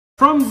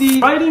From the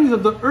writings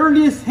of the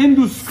earliest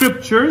Hindu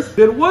scriptures,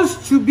 there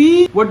was to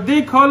be what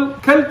they call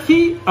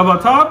Kalki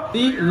Avatar,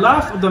 the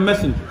last of the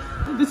messengers.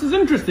 This is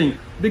interesting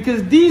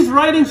because these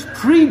writings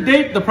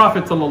predate the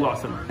Prophet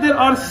ﷺ. There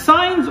are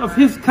signs of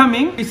his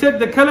coming. He said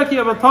the Kalki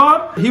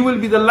Avatar, he will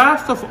be the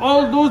last of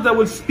all those that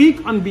will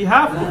speak on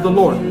behalf of the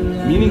Lord,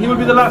 meaning he will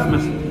be the last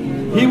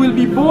messenger. He will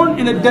be born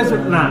in a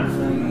desert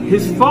land.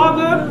 His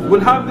father will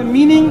have the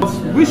meaning of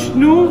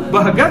Vishnu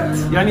Bhagat,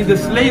 yani the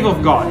slave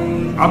of God,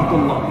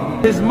 Abdullah.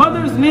 His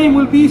mother's name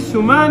will be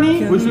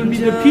Sumani, which will be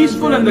the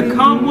peaceful and the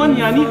calm one,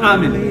 yani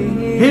Amin.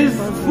 His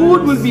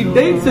food will be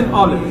dates and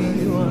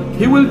olives.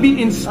 He will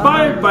be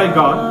inspired by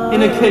God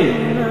in a cave.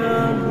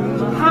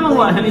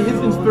 SubhanAllah, and his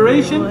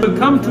inspiration will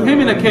come to him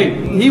in a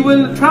cave. He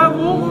will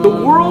travel the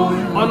world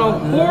on a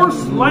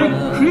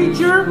horse-like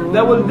creature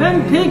that will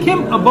then take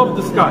him above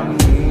the sky.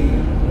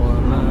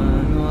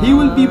 He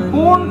will be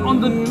born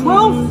on the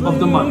 12th of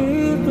the month.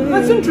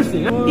 That's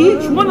interesting.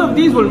 Each one of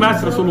these will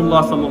match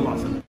Rasulullah sallallahu alaihi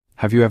wasallam.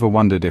 Have you ever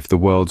wondered if the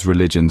world's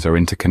religions are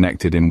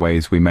interconnected in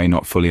ways we may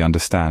not fully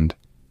understand?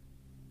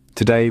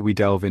 Today we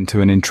delve into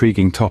an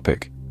intriguing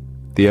topic,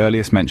 the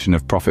earliest mention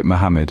of Prophet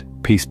Muhammad,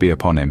 peace be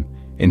upon him,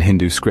 in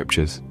Hindu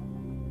scriptures.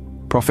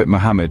 Prophet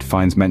Muhammad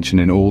finds mention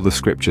in all the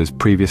scriptures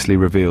previously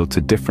revealed to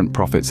different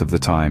prophets of the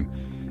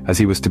time, as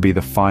he was to be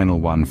the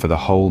final one for the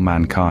whole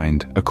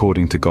mankind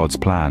according to God's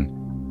plan.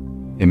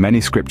 In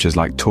many scriptures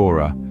like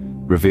Torah,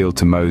 revealed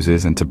to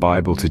Moses, and to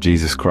Bible to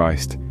Jesus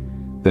Christ,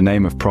 the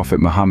name of Prophet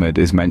Muhammad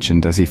is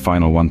mentioned as the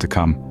final one to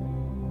come.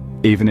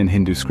 Even in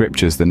Hindu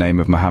scriptures, the name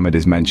of Muhammad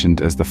is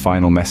mentioned as the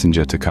final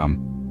messenger to come.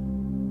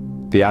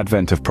 The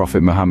advent of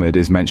Prophet Muhammad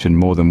is mentioned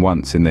more than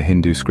once in the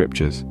Hindu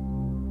scriptures.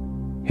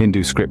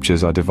 Hindu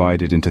scriptures are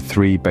divided into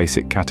three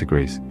basic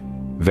categories: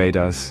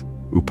 Vedas,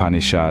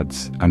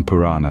 Upanishads, and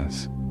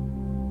Puranas.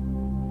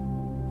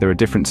 There are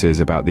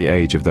differences about the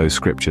age of those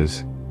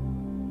scriptures.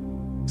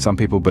 Some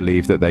people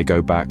believe that they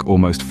go back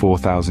almost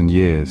 4,000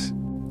 years.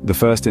 The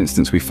first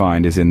instance we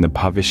find is in the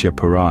Bhavishya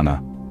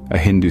Purana, a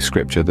Hindu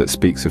scripture that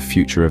speaks of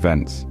future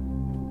events.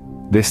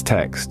 This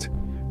text,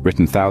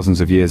 written thousands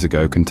of years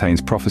ago,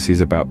 contains prophecies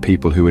about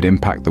people who would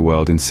impact the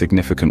world in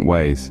significant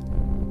ways.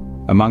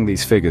 Among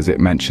these figures it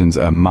mentions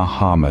a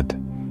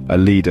Muhammad, a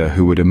leader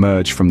who would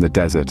emerge from the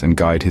desert and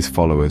guide his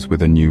followers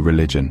with a new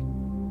religion.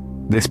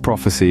 This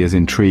prophecy is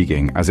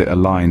intriguing as it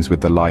aligns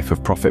with the life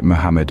of Prophet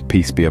Muhammad,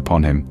 peace be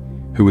upon him,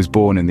 who was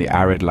born in the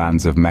arid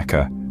lands of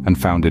Mecca and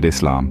founded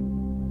Islam.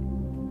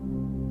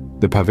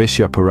 The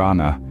Bhavishya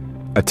Purana,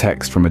 a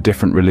text from a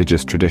different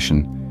religious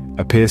tradition,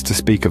 appears to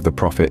speak of the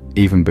Prophet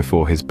even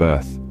before his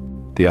birth.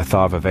 The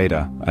Atharva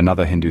Veda,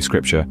 another Hindu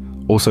scripture,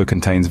 also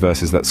contains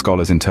verses that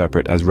scholars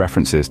interpret as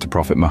references to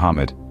Prophet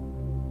Muhammad.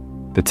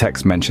 The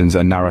text mentions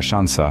a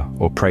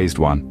Narashansa, or praised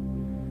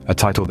one, a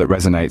title that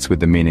resonates with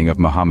the meaning of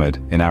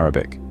Muhammad in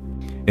Arabic.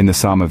 In the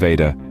Sama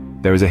Veda,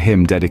 there is a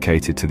hymn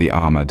dedicated to the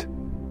Ahmad,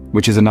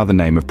 which is another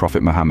name of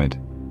Prophet Muhammad.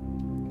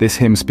 This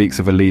hymn speaks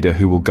of a leader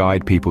who will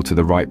guide people to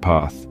the right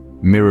path,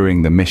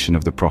 mirroring the mission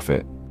of the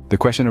Prophet. The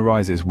question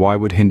arises, why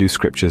would Hindu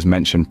scriptures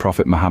mention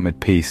Prophet Muhammad,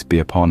 peace be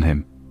upon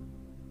him?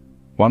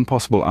 One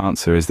possible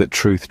answer is that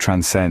truth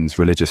transcends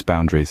religious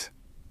boundaries.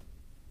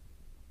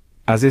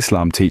 As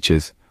Islam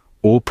teaches,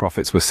 all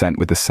prophets were sent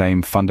with the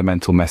same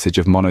fundamental message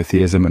of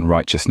monotheism and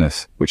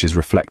righteousness, which is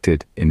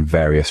reflected in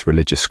various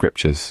religious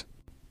scriptures.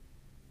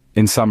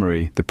 In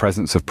summary, the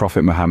presence of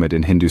Prophet Muhammad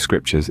in Hindu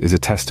scriptures is a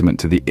testament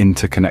to the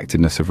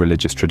interconnectedness of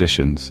religious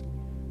traditions.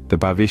 The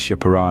Bhavishya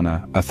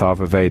Purana,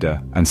 Atharva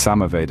Veda, and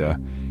Sama Veda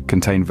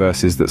contain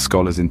verses that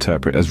scholars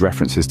interpret as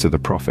references to the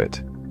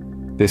Prophet.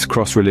 This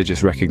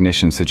cross-religious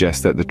recognition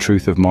suggests that the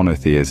truth of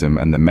monotheism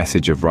and the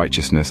message of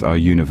righteousness are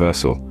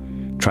universal,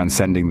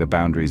 transcending the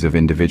boundaries of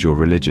individual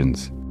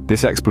religions.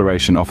 This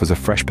exploration offers a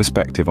fresh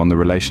perspective on the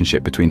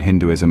relationship between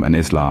Hinduism and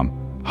Islam,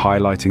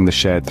 highlighting the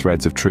shared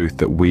threads of truth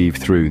that weave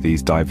through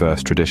these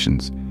diverse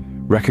traditions,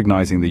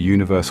 recognizing the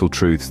universal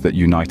truths that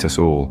unite us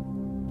all.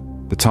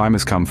 The time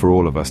has come for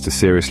all of us to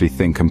seriously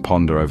think and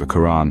ponder over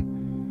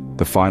Quran,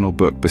 the final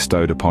book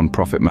bestowed upon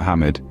Prophet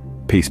Muhammad,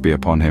 peace be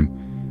upon him,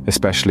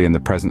 especially in the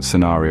present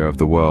scenario of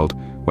the world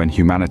when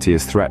humanity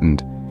is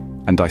threatened,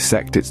 and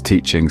dissect its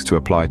teachings to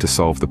apply to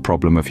solve the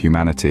problem of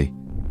humanity.